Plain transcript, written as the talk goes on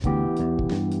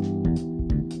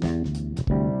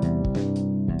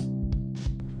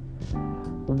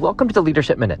Welcome to the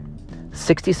Leadership Minute,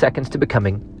 60 seconds to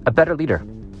becoming a better leader.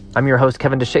 I'm your host,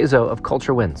 Kevin DeShazo of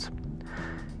Culture Wins.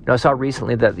 I saw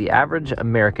recently that the average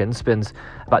American spends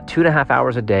about 2.5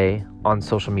 hours a day on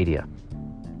social media.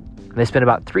 And they spend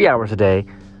about 3 hours a day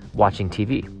watching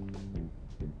TV.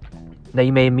 Now,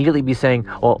 you may immediately be saying,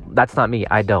 well, that's not me.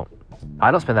 I don't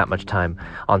spend that much time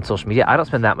on social media. I don't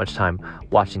spend that much time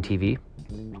watching TV.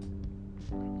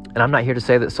 And I'm not here to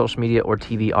say that social media or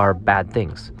TV are bad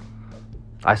things.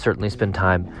 I certainly spend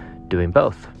time doing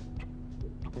both.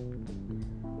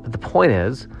 But the point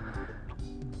is,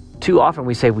 too often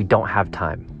we say we don't have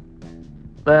time.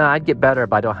 I'd get better,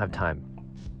 but I don't have time.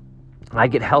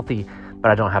 I'd get healthy, but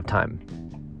I don't have time.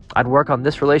 I'd work on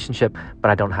this relationship,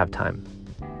 but I don't have time.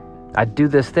 I'd do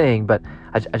this thing, but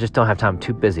I just don't have time. I'm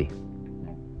too busy.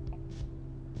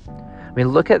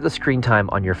 Look at the screen time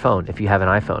on your phone if you have an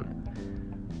iPhone.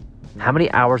 How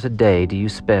many hours a day do you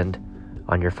spend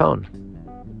on your phone?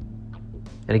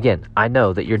 And again, I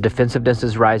know that your defensiveness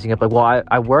is rising up.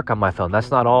 I work on my phone.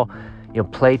 That's not all,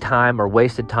 play time or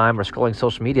wasted time or scrolling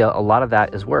social media. A lot of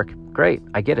that is work. Great,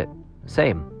 I get it.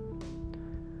 Same.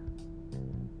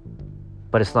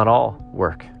 But it's not all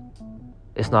work.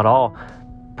 It's not all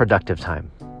productive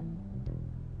time.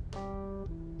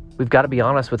 We've got to be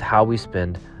honest with how we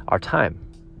spend our time.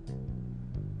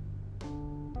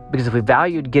 Because if we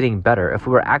valued getting better, if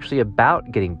we were actually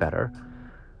about getting better,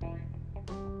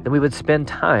 then we would spend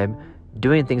time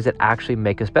doing things that actually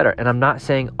make us better. And I'm not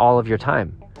saying all of your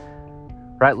time,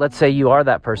 right? Let's say you are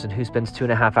that person who spends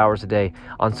 2.5 hours a day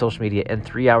on social media and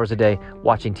 3 hours a day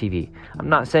watching TV. I'm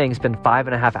not saying spend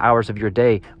 5.5 hours of your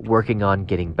day working on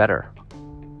getting better.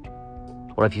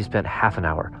 What if you spent half an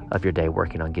hour of your day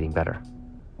working on getting better?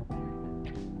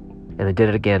 And then did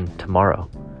it again tomorrow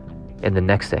and the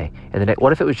next day. And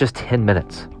what if it was just 10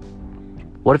 minutes?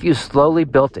 What if you slowly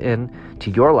built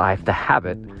into your life the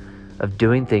habit of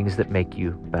doing things that make you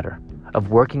better,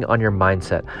 of working on your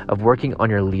mindset, of working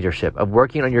on your leadership, of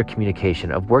working on your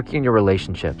communication, of working on your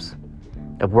relationships,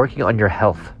 of working on your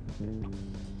health?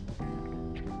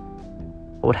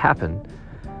 What would happen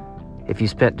if you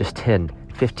spent just 10,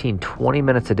 15, 20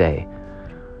 minutes a day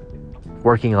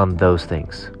working on those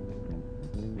things?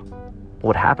 What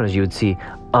would happen is you would see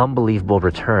unbelievable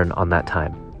return on that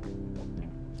time.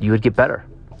 You would get better.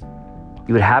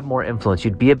 You would have more influence.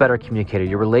 You'd be a better communicator.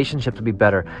 Your relationships would be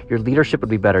better. Your leadership would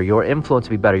be better. Your influence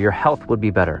would be better. Your health would be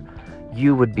better.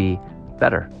 You would be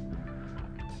better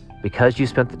because you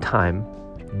spent the time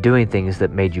doing things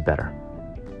that made you better.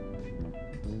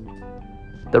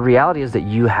 The reality is that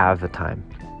you have the time.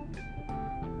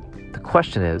 The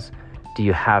question is, do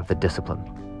you have the discipline?